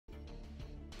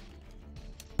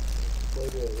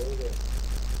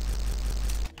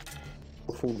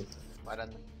Profundo.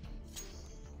 Parando.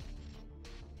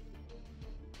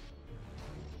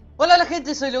 Hola la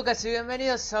gente, soy Lucas y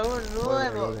bienvenidos a un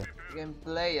nuevo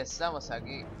gameplay. Estamos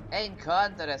aquí en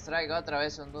Counter Strike, otra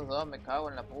vez un 2-2, me cago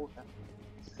en la puta.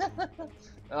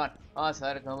 Pero bueno, vamos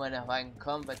a ver cómo nos va en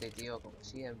competitivo como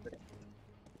siempre.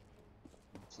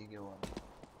 Así que bueno.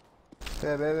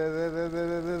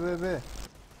 Ve.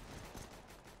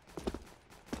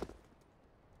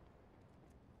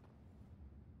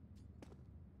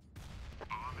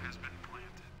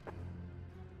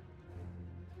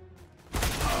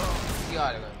 Sí,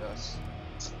 algo dos.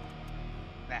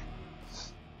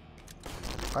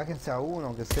 Bájense a uno,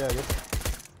 aunque sea. ¿Qué?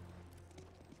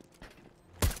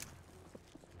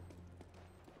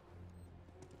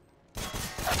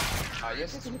 Ay,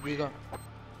 ese se le pico.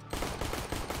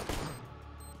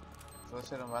 Puede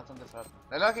ser bastante raro. La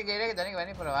verdad es que quería que tenía que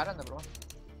venir por la barra, pero bueno.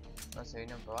 No se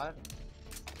vino a probar.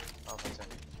 Vamos a pensar.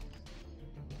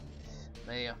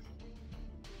 Medio.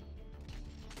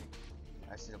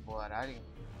 A ver si lo puedo dar a alguien.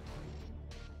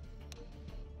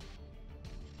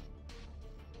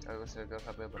 Algo se le quedó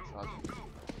rápido por favor.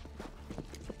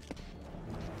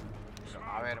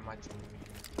 A ver, macho.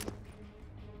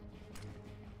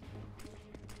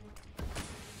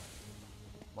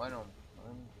 Bueno,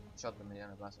 un shot de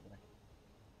mediano paso por ahí.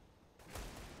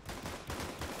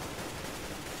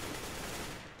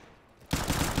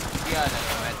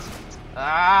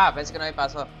 Ah, pensé que no me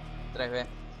pasó. 3B.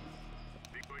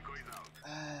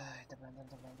 Ay, está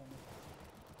plantando.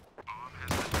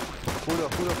 Juro.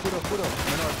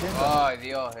 Menos 80. Ay,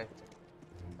 Dios,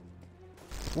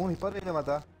 Un disparo y me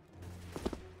mata.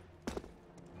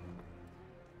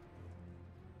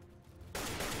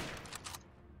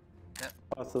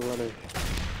 Paso, vale.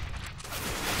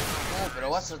 Pero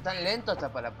vos sos tan lento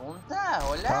hasta para la punta,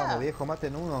 hola. Vamos, viejo,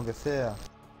 maten uno, aunque sea.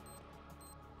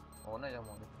 Uno ya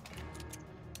murió.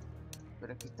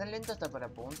 Pero es que es tan lento hasta para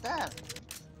la punta.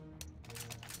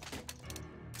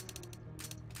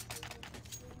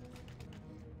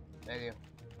 Medio.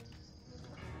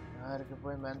 A ver qué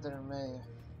puedo inventar en medio.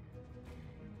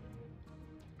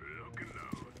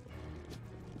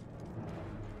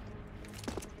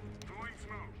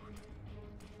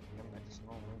 ¿Qué metes?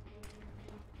 No, güey.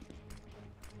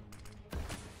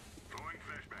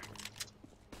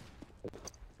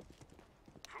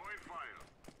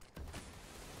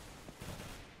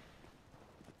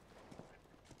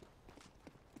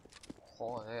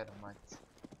 Joder, macho.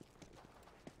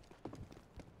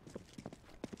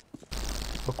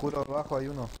 Oscuro abajo hay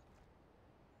uno.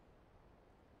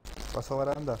 Pasó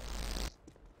baranda.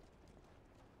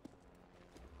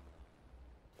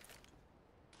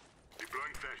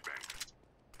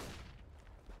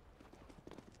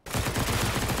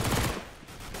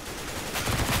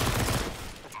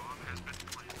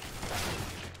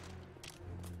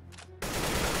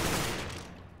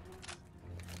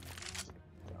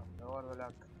 Me guardo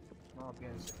la... No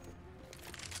pienso.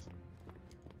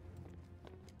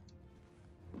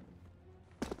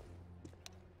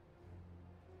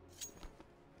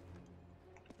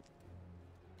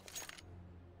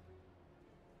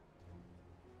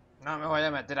 No me voy a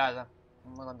meter allá.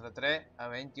 1 contra 3 a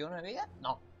 21 de vida.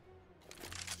 No.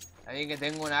 Está bien que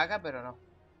tengo una AK, pero no.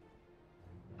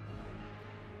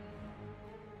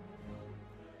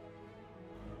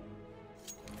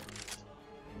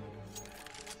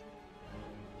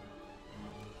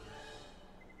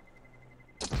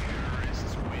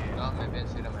 No, me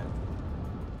pienso ir a menos.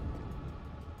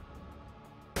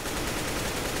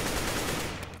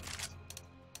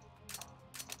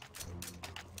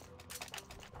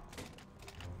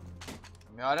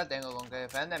 Y ahora tengo con qué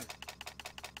defenderme.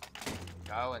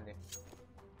 Cago en 10.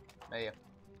 Medio.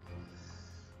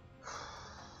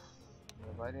 Me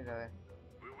puedo ir a ver.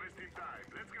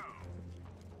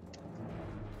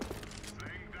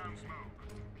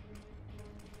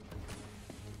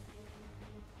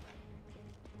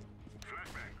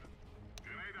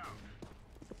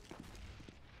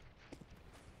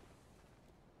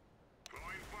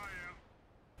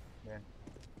 Bien.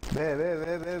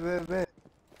 Ve.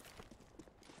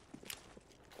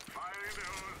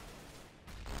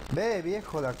 Ve,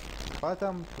 viejo, la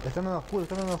pata. Están en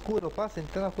oscuro, pasen,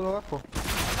 están en oscuro abajo.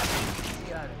 Sí,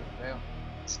 dale, veo.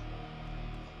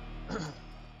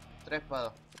 3 para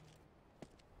 2.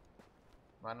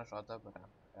 Mano rota para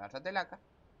agárrate la AK.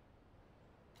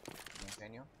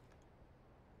 Ingenio.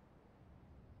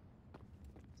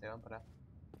 Se van para.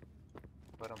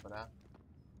 Fueron para.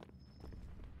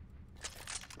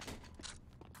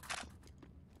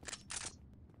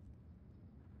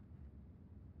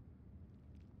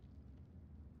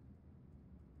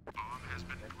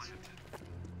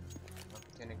 No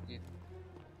tiene kit.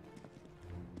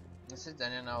 No sé si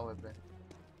tenían AWP.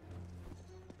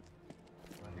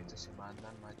 Malditos se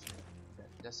mandan, macho.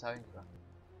 Ya saben que va.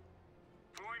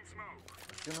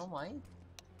 ¿Por qué un humo ahí?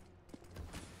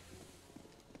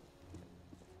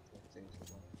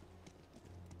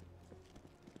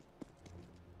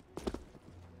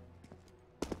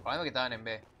 Jugando que estaban en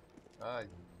B. Ay.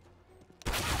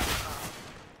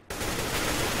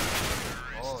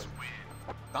 Oh.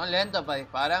 Tan lento para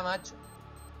disparar, macho.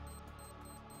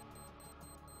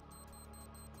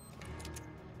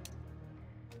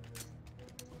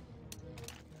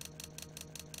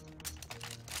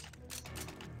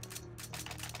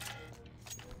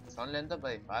 Son lentos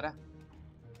para disparar.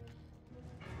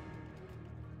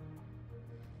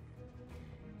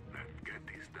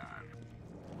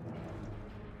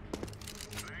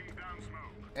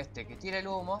 Este que tira el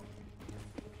humo.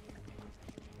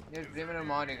 Y el primero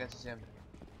morir casi siempre.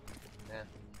 Bien.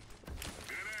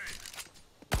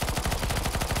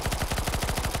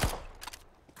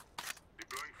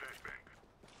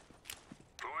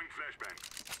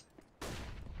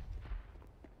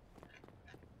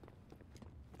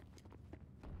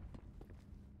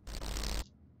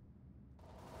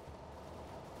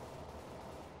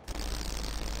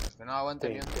 Que no aguanta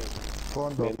ni un...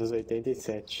 Fondo. Menos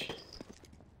 87.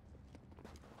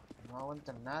 No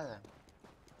aguantan nada.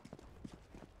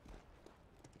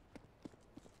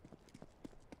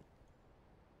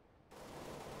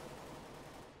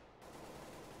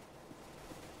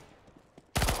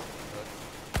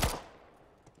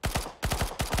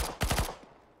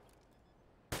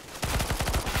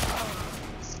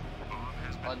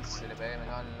 Se le pegué, me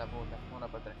cago en la puta.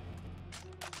 1 para 3.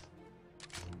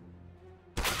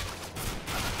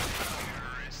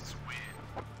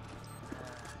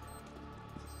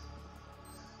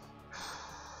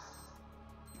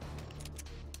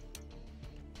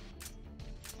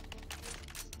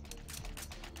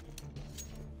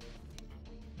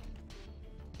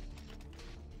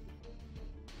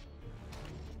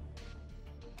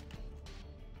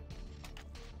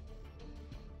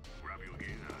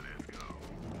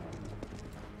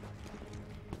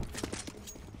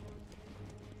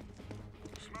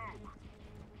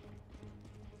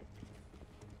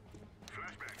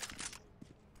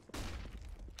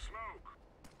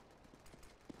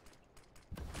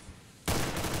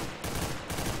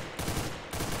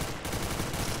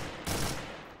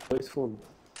 Dois fundos.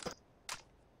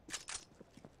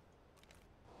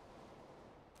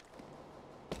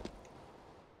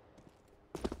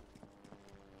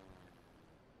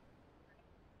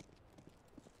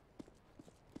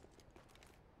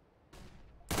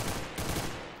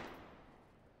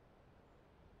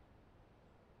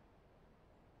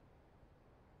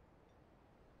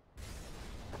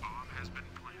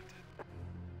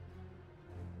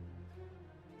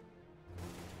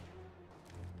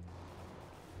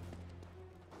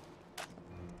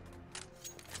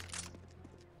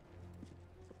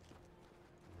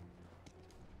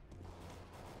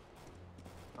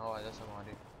 No vayas a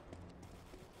morir.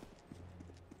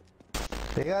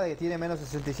 Pegada que tiene menos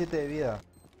 67 de vida.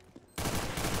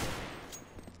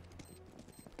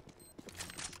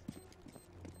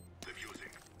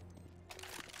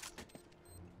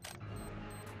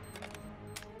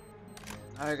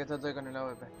 A ver que estoy con el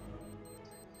AWP.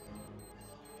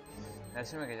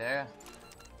 Decime que llega.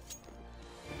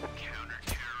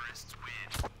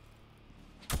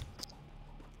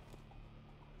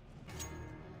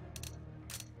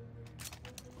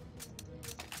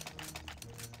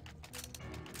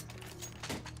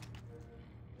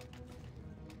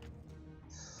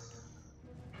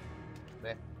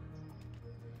 Ve.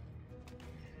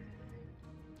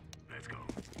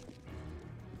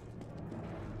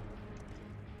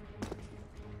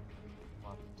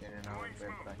 Oh, tienen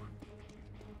AWP por ahí.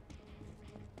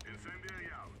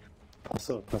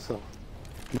 Passou, passou.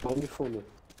 Bomba e fundo.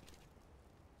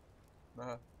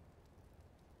 Ajá.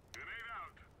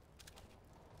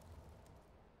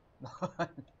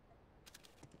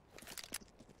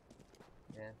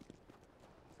 Bien.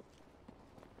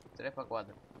 3 para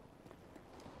 4.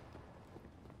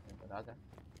 Por atrás.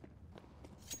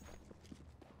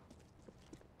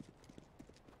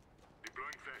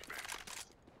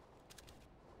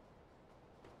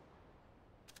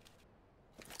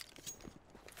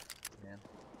 Bien.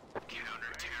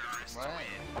 Bueno.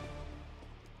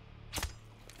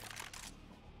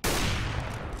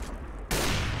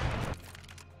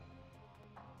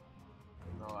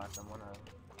 No gastamos nada.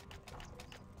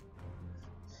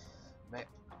 Ve.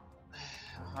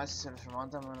 A ver si se los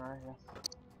remontan una vez ya.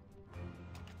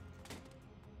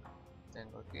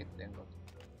 Tengo aquí, tengo aquí.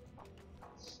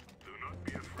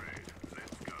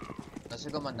 No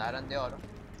sé cómo andarán de oro.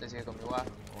 Usted sigue con mi guapo.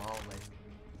 Wow, man.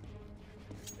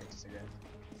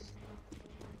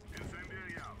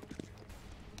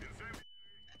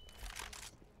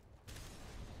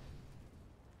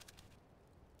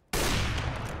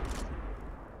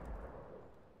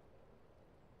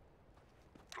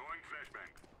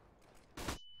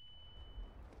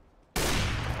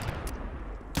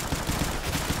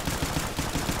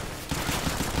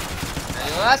 ¿Me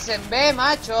ayudas en B,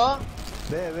 macho?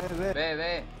 Ve.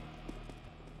 Ve.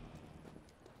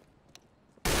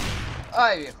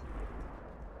 Ay, viejo.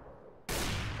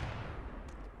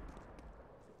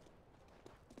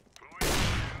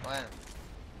 Bueno.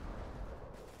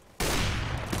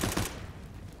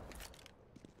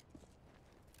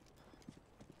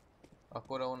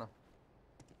 Oscuro uno.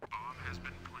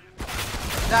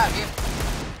 Está bien.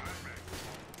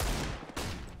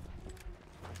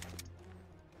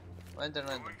 No entra.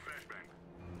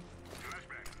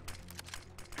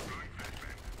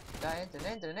 Ya,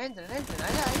 entren. Allá, entren.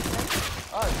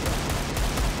 Ay, Dios.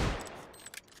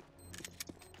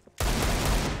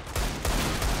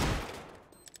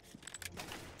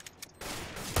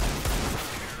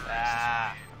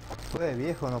 Ah. Pues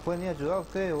viejo, no puede ni ayudar a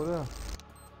ustedes, boludo.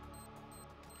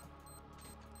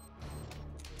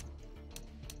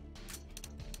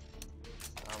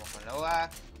 Vamos con la UA.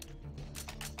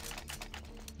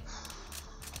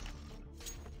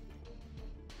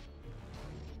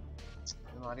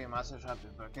 Me morí más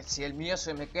rápido, porque si el mío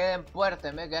se me queda en puerta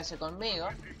en vez de quedarse conmigo.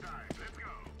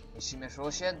 Y si me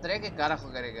rushea en 3, ¿qué carajo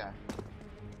quiere que haga?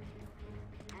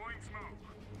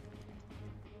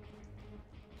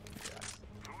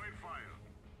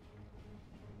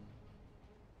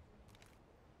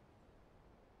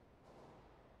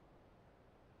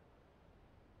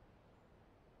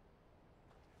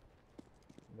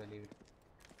 De libre.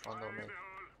 Fondo medio.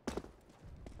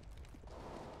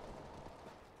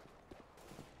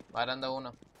 Baranda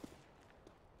 1.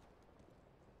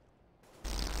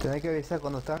 Tenés que avisar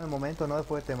cuando estás en el momento, no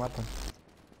después te matan.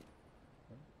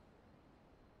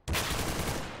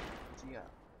 Chica.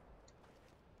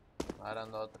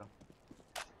 Baranda otro.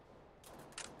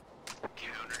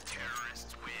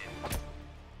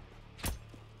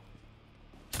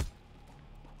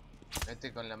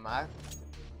 Este con la mag.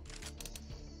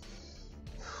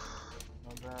 No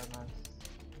veo nada.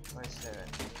 5-7.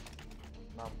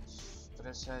 Vamos.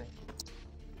 3-6.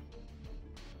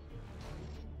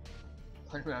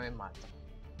 Una vez mata.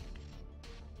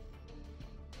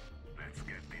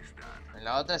 En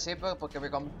la otra sí, porque mi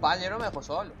compañero me dejó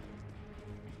solo.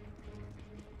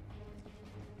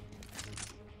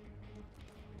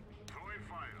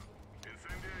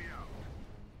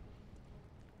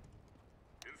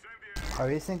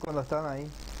 Avisen cuando están ahí.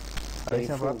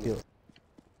 Avisen rápido.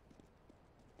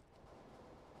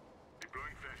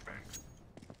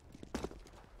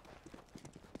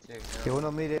 Sí, Que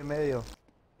uno mire en medio.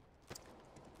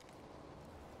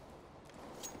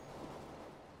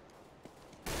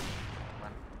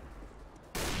 bueno.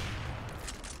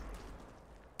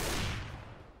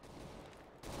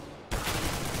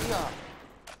 Tío.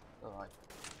 Ay.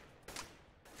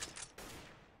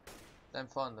 Está en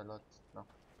fondo el otro. No.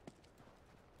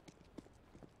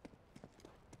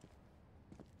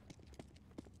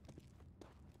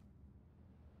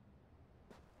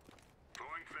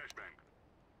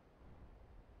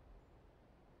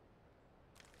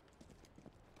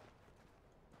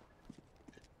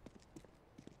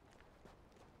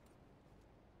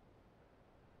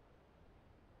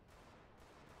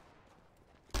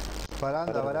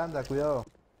 Baranda, cuidado.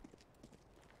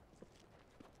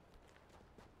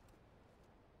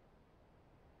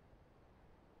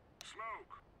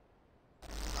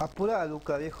 Apura,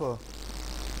 Luca, viejo.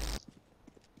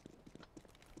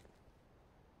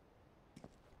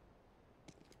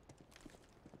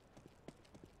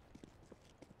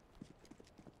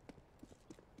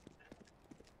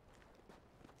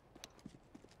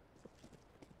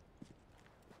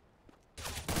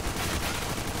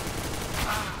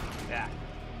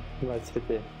 Vai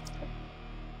CT.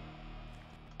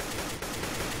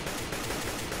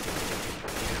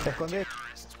 Te escondes.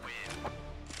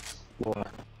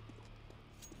 Boa.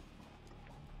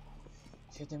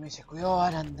 7 meses. Cuidado,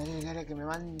 Aranda, que me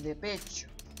mande pecho.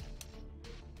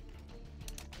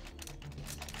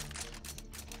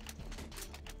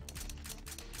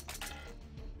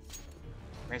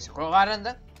 Me dice, juego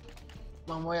Aranda.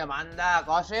 No voy a mandar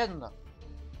cosiendo.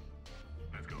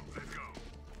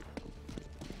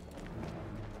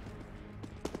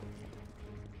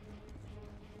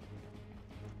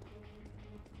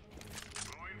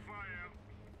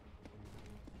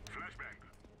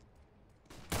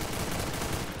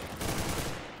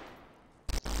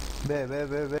 Ve, ve,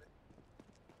 ve, ve.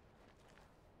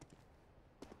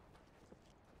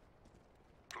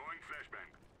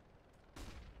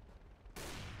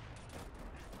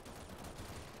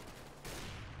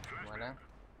 Buena.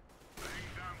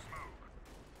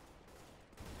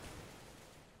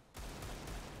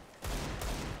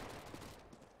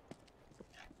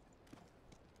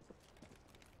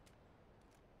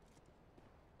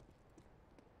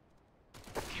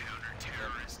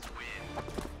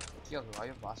 Tío, que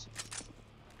vaya paso.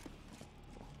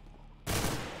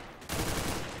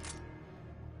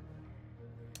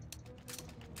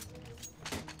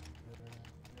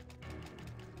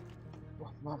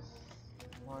 Vamos.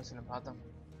 Vamos a ver si lo empatan.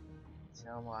 Si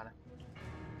no, vamos a ganar.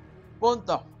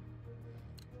 ¡Punto!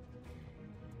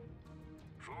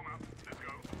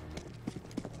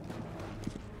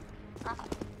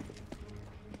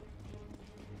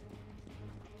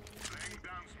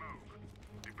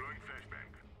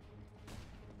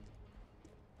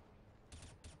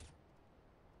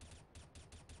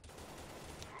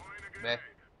 Ve.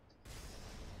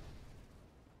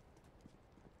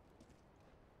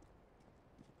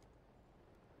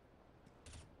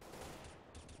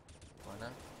 Buena.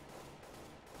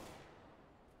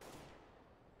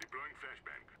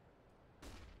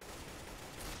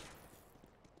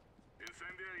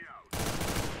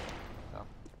 No.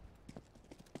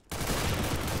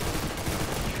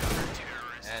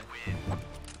 Bien.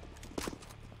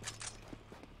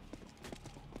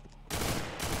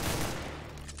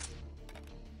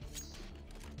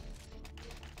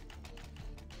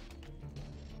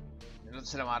 El otro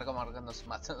se lo marca marcándose,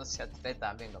 matándose a tres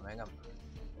también, como vengan.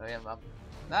 No bien, vamos.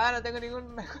 No, no tengo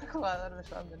ningún mejor jugador de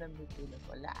Round en MVP,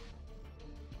 hola.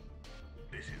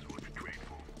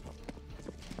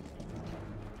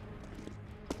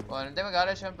 Bueno, el tema es que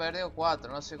ahora ya han perdido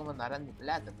 4, no sé cómo andarán de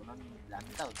plata, porque no han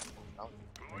plantado tampoco, cabrón.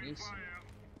 Buenísimo.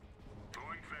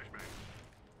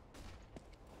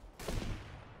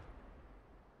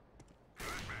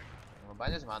 Mi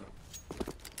compañero se manda.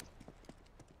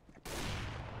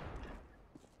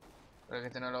 Creo que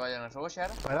este no lo vayan a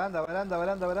robollar. Baranda, baranda,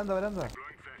 baranda, baranda, baranda. Voy.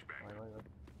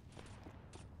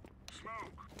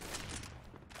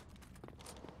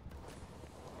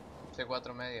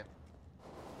 C4 medio.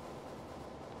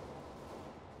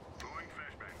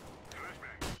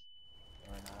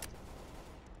 No hay nada.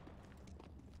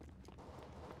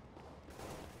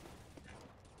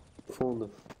 Fundo.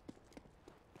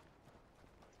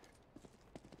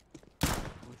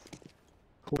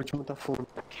 O último tá fundo.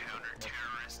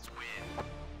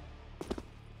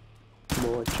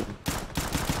 Ótimo.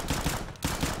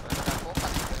 Bueno, tampoco,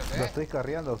 pero Lo qué. estoy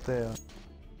carreando a usted.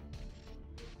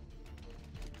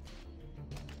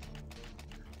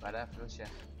 Para, fluya.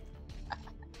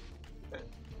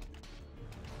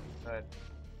 A ver.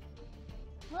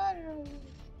 Bueno.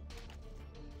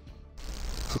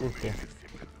 Sí, sí.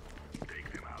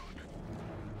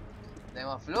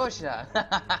 Tenemos fluya.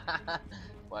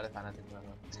 Jugar de Fnatic,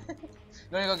 perdón.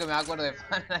 Lo único que me acuerdo de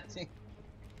Fnatic.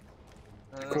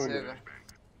 No sé.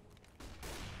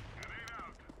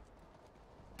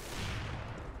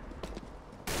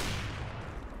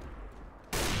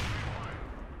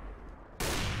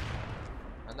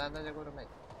 Anda, ya cubro medio.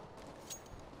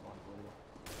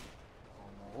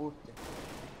 Como guste.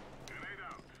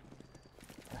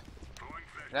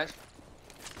 Flash.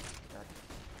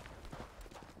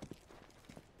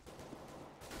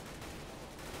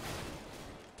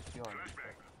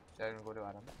 Ya hay un culo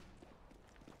baranda.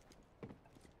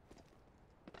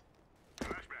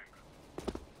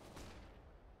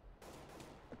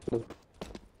 Oh.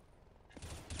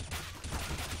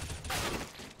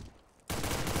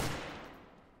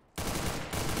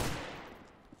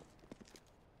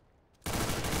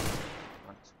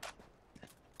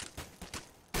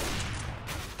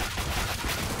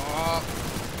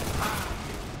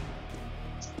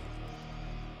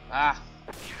 Ah.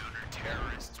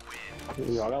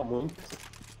 Joga muito.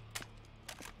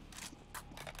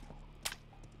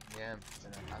 Bien, se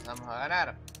nos pasamos a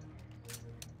ganar.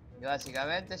 Y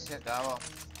básicamente se acabó.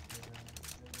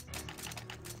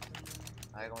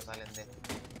 A ver cómo salen de esto.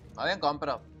 Más bien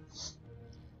compro.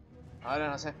 Ahora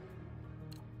no sé.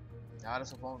 Ahora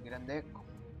supongo que irán dejo.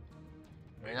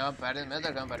 Me van perdiendo, me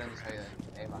tocan perdiendo esa vida.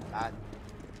 Es bastante.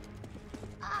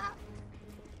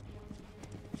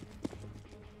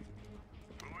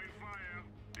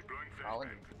 Ah,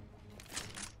 bueno.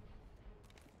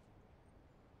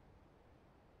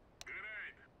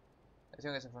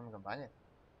 Decían que ese fue mi compañero.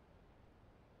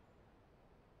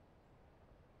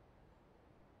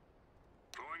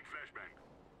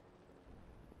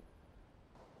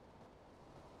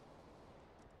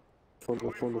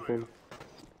 Fundo.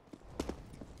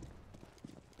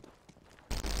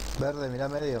 Verde, mirá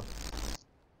medio.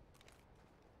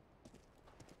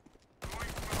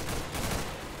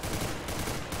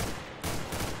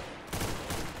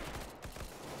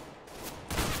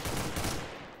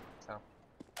 Chao.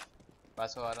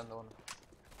 Paso agarrando uno.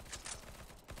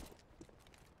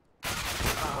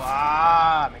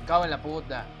 ¡Guau! Me cago en la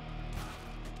puta.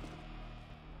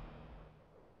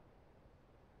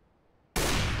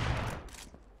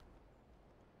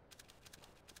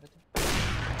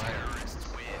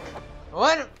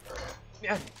 Bueno,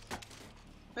 bien.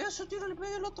 Pero su tiro le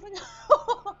pegué al otro ya.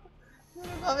 Yo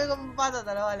le acabé con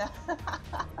patata la bala.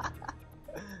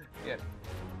 Bien.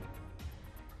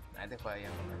 Nah, este juega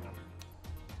bien.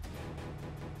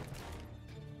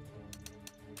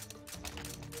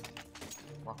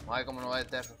 Vamos a ver cómo nos va de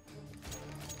terror.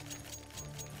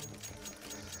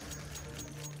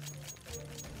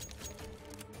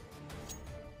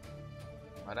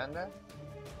 Maranga.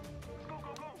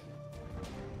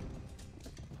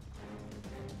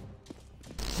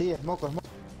 Sí, smoke.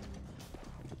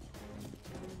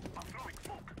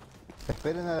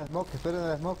 Esperen al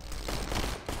smoke.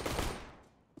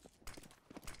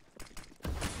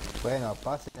 Bueno,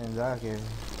 pasen ya que...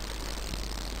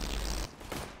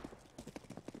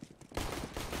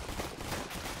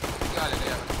 Vale, que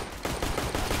ya.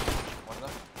 Muerto.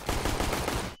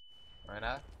 No hay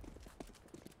nada.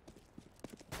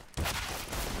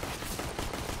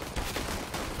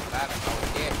 Claro, no,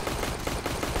 bien.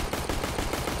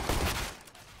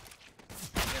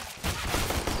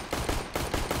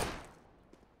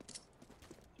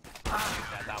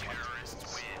 Ya está muerto.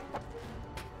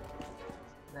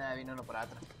 Nada, vino uno por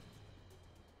atrás.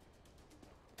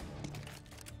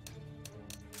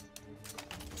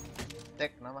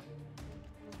 Tech, nomás.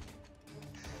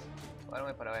 Ahora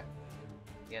voy para ver.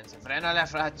 Bien, se frena la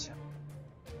racha.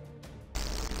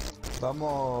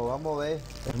 Vamos a ver.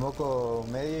 El moco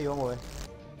medio y vamos a ver.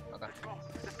 Acá.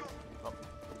 Oh.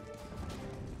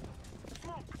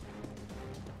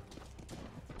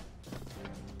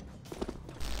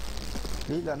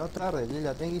 Lila, no tarde,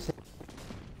 Lila, ten que irse.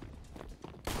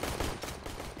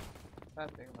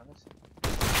 Espérate, que parece.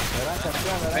 Naranja atrás,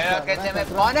 naranja, Pero que te naranja me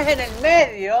atrás. pones en el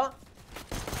medio.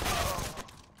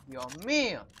 Dios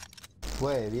mío.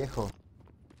 Fue, viejo.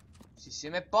 Si se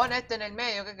me pone este en el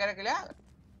medio, ¿qué querés que le haga?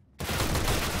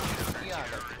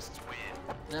 Diablo.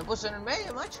 Me puso en el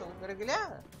medio, macho, ¿qué querés que le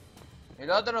haga?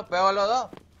 El otro nos pegó a los dos.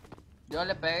 Yo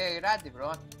le pegué gratis, pero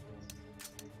bueno.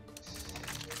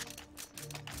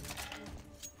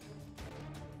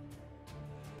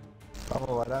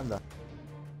 Vamos, baranda.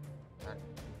 Vale.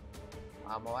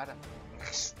 Vamos, vara.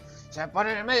 Se me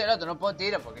pone en el medio el otro, no puedo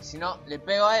tirar porque si no le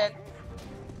pego a él.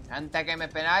 Antes que me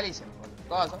penalicen por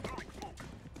cosas.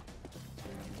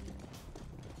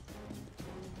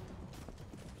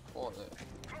 Joder.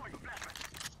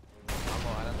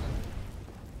 Vamos, baranda.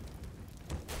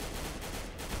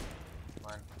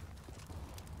 Bueno.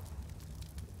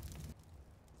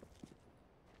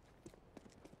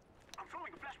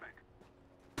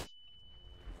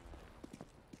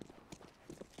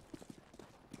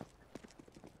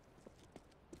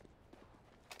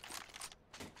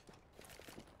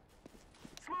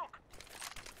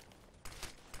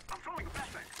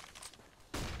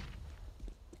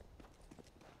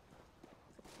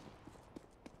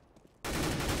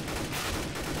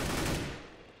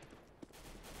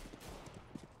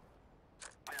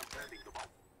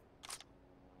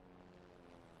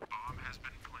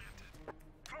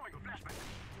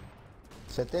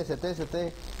 CT.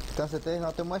 Están CT,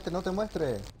 no te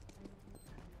muestres.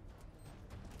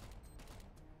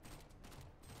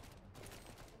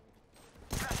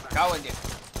 Cago en 10.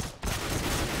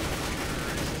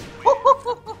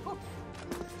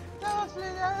 Estaba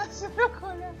frenada, se me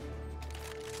cola.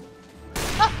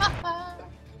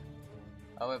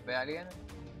 ¿AWP alguien?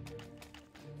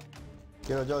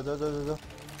 Quiero yo.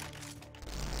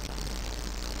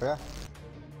 Acá.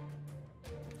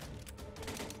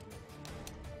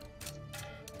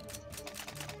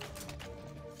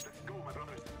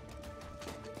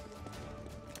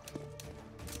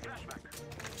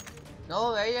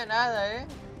 No veía nada,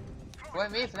 Fue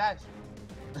mi flash.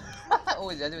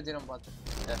 Uy, ya te metieron bot.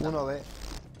 Ya está. Uno B,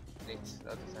 Listo, el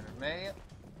otro está en el medio.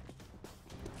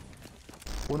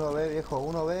 viejo,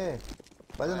 uno B.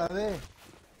 Vayan a B.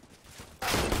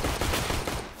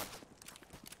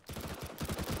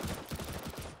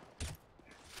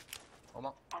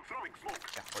 ¿Cómo?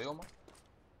 Ya fue, ¿cómo?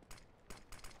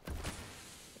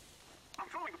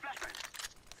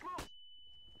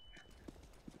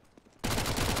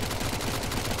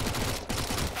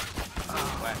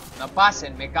 Bueno, no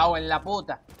pasen, me cago en la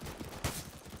puta.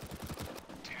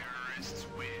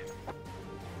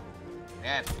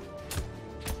 Bien.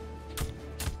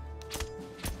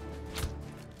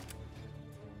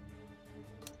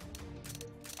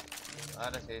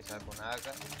 Ahora sí saco una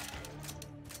acá.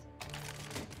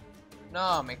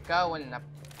 No, me cago en la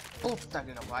puta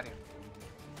que lo parió.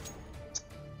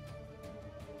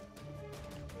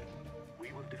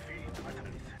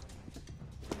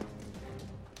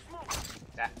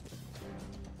 Ya.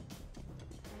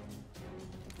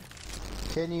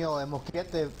 Genio,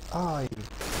 esmosqueate. Ay,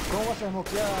 ¿cómo vas a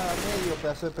esmosquear a medio,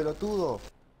 pedazo de pelotudo?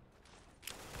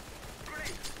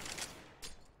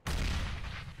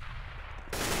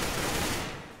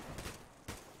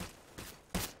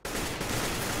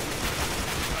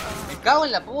 Me cago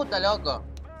en la puta, loco.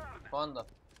 Fondo.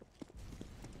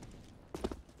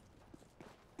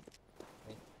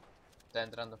 Ahí. Está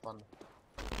entrando fondo.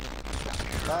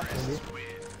 Ah, entendí.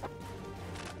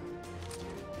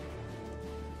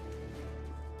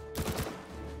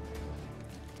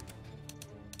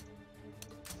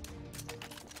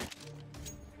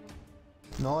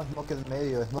 No, smoke en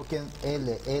medio, smoke en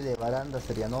L, baranda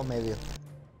sería, no medio.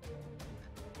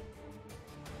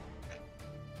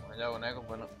 Bueno, yo hago una eco,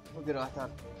 pues no quiero gastar.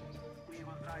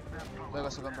 Luego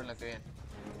se compra en lo que viene.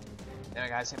 Tiene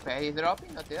que hacer space drop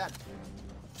y no te dan.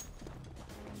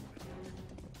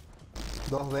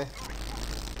 2B.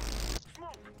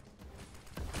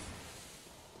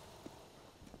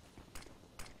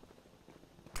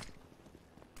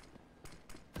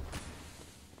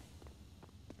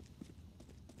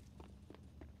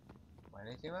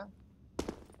 Buenísima.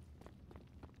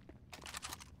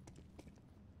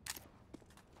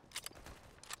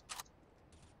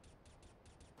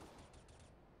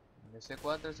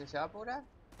 C4 si se apura.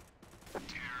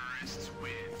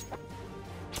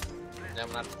 Ya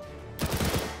un arco.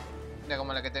 Mira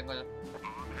como la que tengo yo.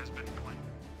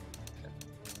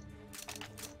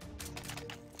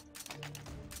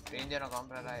 India no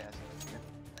comprará ya.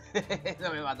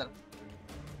 No me matan.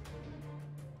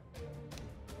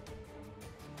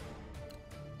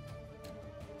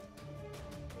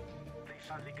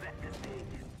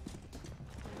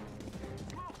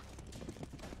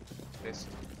 Eso.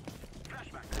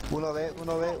 1B,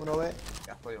 1B, 1B.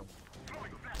 Ya fue uno.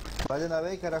 Vayan a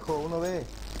B, carajo, 1B.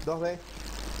 2B.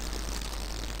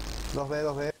 2B,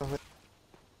 2B, 2B.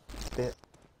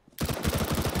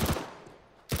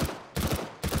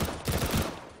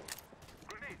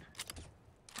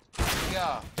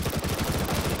 Ya.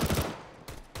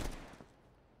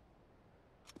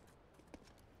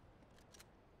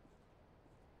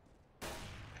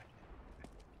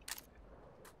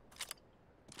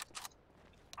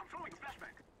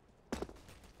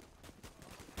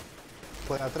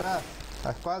 Por atrás,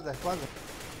 a espalda, a espalda.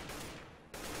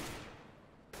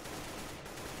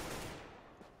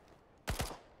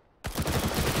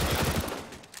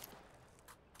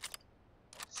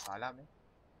 Salame.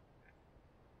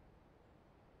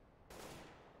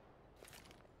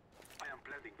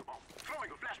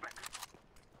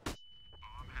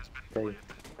 Ahí.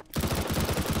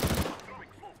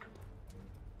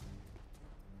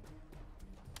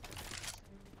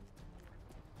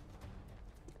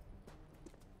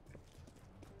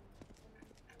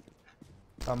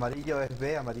 Amarillo es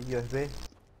B, amarillo es B.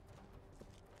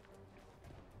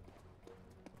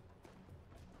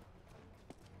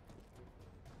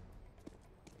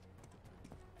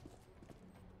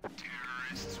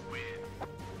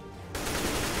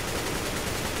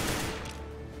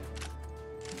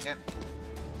 Bien.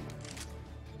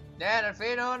 Bien, al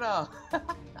fin uno.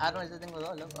 Ah, no, yo tengo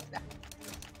dos, loco. Ya.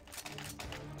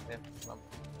 Bien, vamos.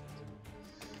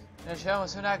 Nos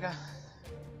llevamos una acá.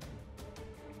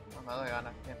 Vamos a dos de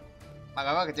ganas. Bien.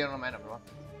 Acabamos que tiene uno menos, pero bueno.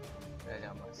 Ya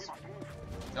llevamos eso.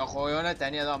 Yo jugué uno y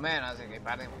tenía dos menos, así que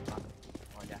perdimos.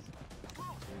 Oh, ya.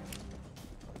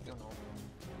 ¿Por qué uno?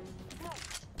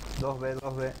 2B,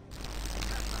 2B.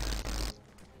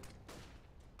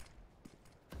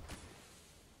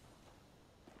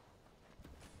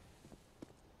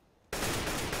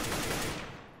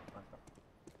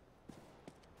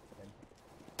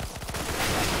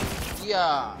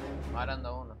 ¡Tía!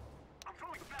 Parando uno.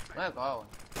 No me cago.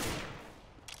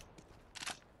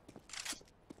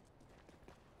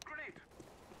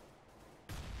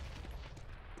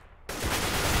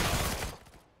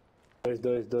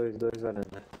 Dois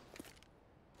varanda.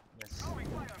 Yes.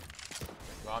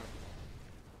 Vamos.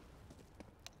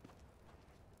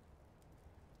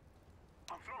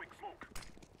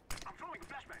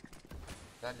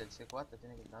 Dale, el C4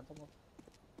 tiene que tanto, ¿no?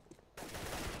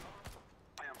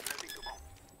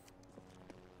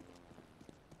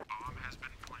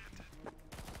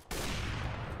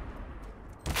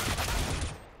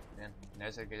 Bien,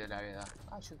 debe ser que yo le había dado.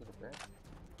 Ah, yo creo que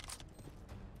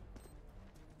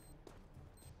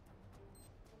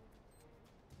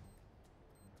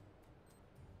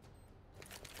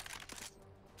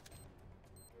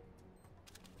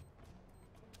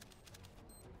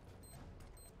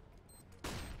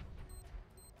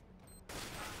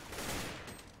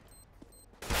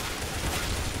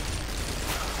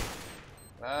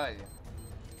Ay, Dios.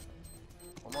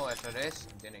 ¿Cómo voy a hacer eso?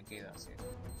 Tiene que ir así.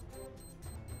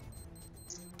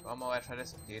 ¿Cómo voy a hacer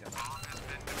esos tiros?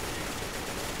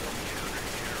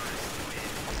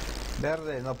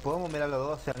 Verde, no podemos mirar los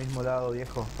dos al mismo lado,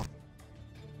 viejo.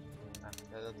 Ah,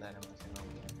 ya lo tenemos, si no.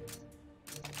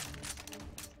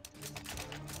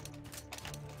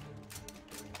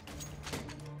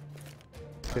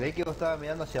 Creí que vos estabas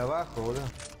mirando hacia abajo, boludo.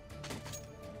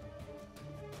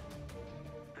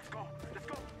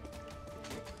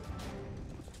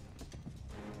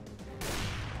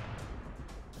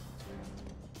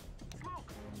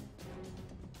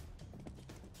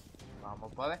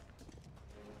 Vamos, ¿puede?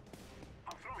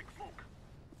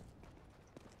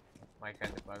 No hay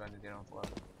gente por acá que tiran fuego.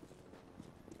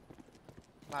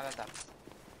 Vale, está.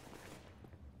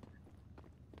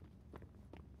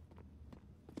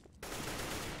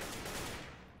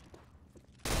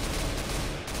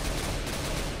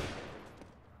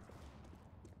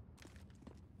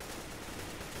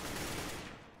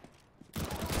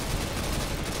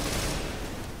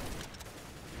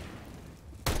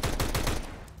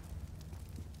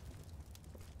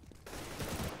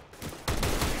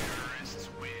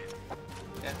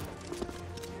 Bien.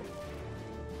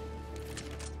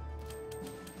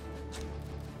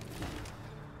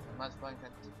 Más buen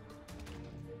gente.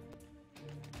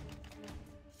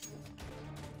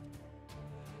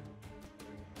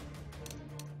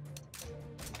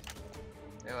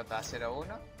 Luego está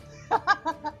 0-1.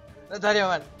 No estaría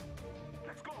mal.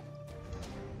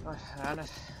 Ay,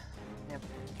 ganas. Bien.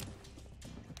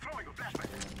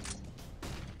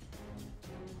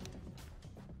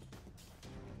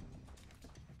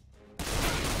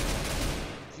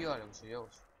 Tío, lo que se dio.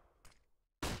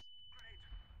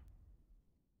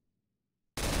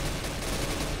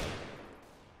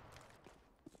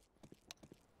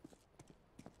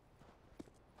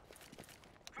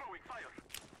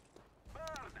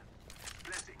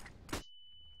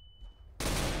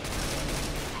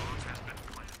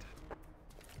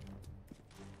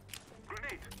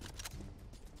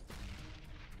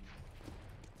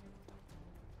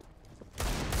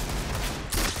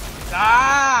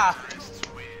 ¡Ah!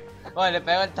 Bueno, le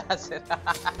pegó el taser.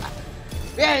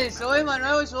 Bien, subimos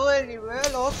nuevo y sube el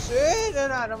nivel. ¡Oh, sí!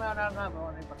 No me va a dar nada, pero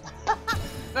bueno, no importa.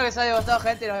 Espero que os haya gustado,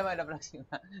 gente, y nos vemos en la próxima.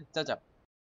 Chao, chao.